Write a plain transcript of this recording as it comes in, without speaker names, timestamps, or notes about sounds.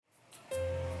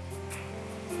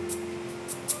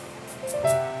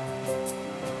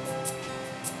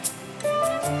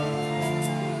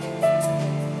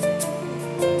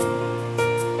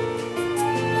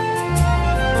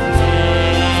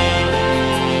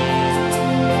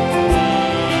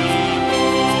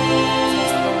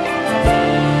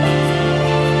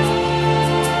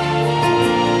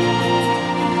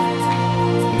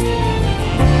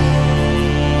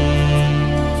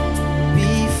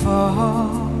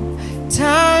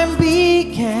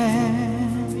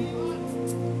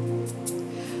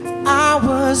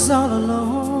was all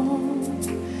alone,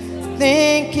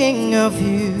 thinking of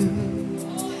you,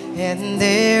 and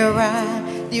there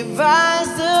I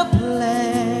devised a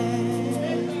plan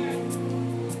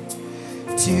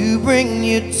to bring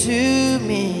you to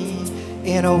me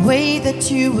in a way that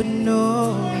you would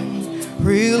know me,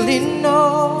 really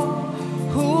know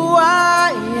who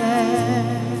I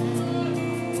am.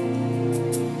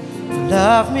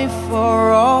 Love me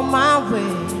for all my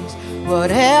ways,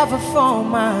 whatever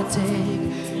form I take.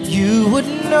 You would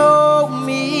know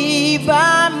me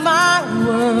by my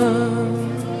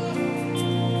word,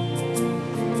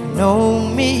 know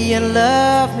me and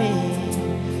love me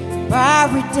by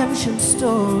redemption's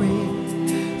story.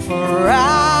 For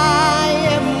I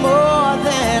am more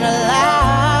than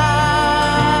alive.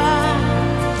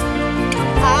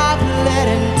 I bled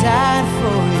and died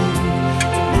for you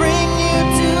to bring you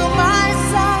to my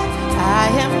side. I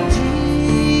am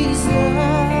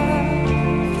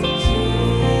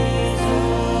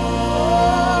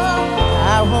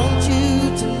I want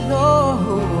you to know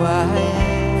who I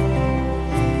am.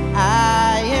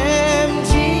 I am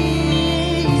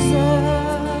Jesus.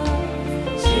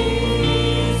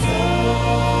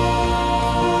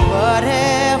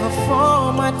 Whatever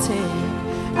form I take,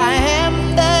 I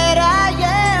am that I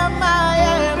am. I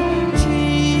am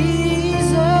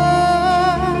Jesus.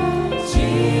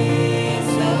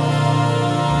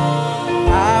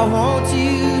 I want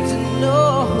you to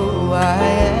know who I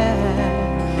am.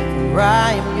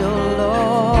 I am your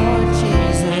Lord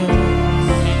Jesus.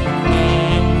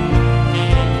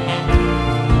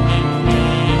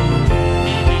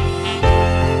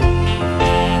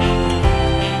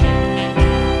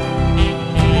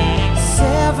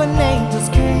 Seven angels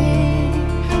came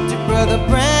to Brother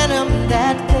Branham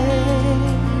that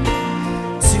day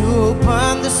to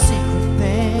open the secret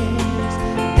things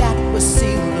that were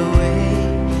sealed away.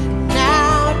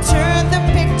 Now turn the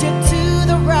picture to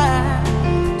the right,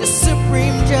 the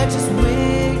supreme judge's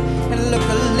wig, and look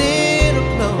a little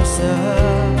closer.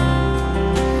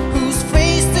 Whose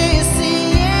face do you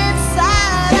see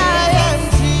inside? I am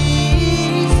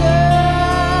Jesus.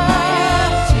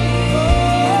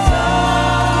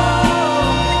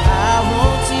 I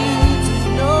want you to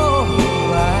know who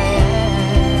I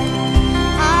am.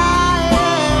 I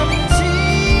am Jesus.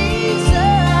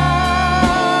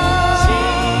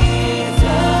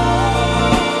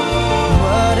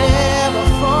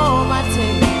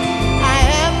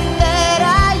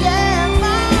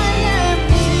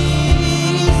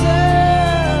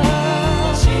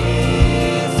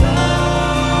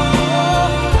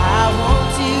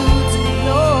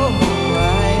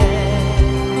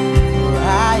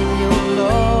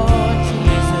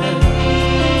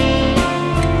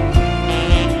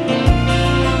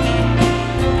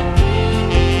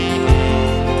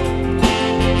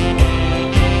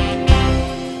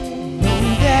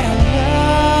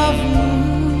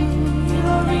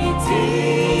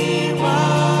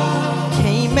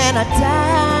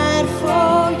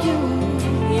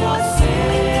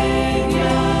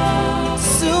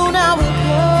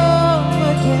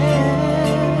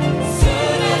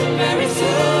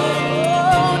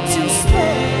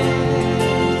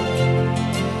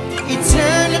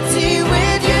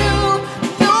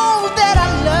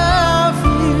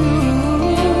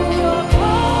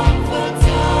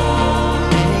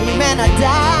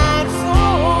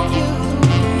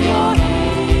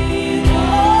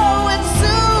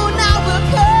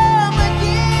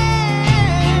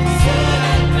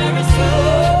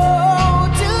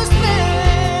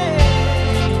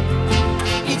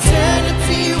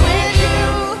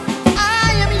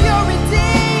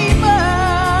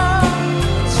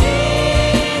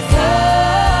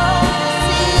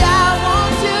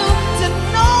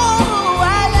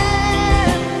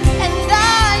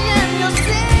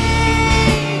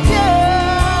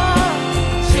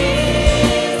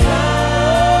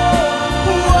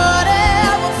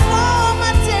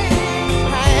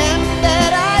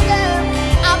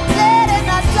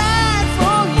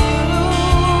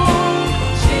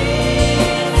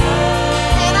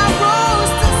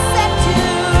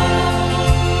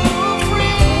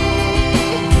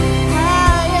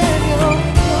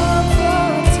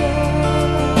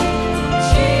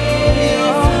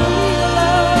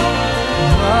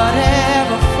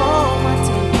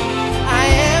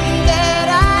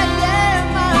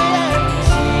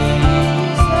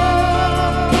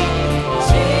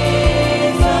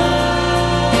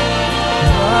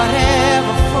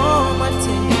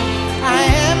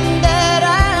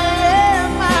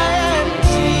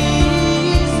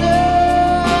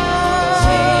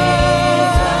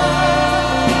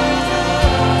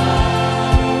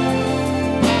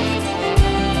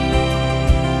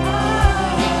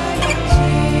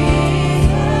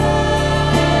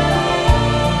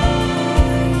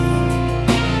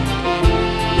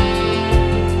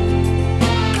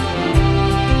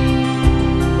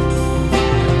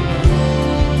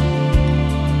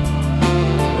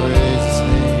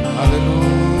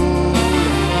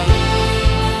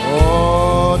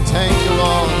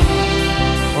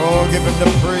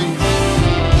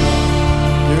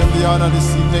 the honor this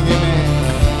evening. Amen.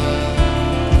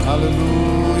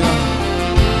 Hallelujah.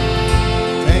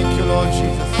 Thank you, Lord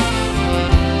Jesus.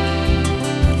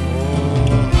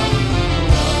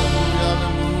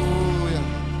 Hallelujah.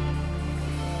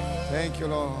 Thank you,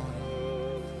 Lord.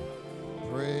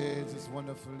 Praise His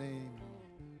wonderful name.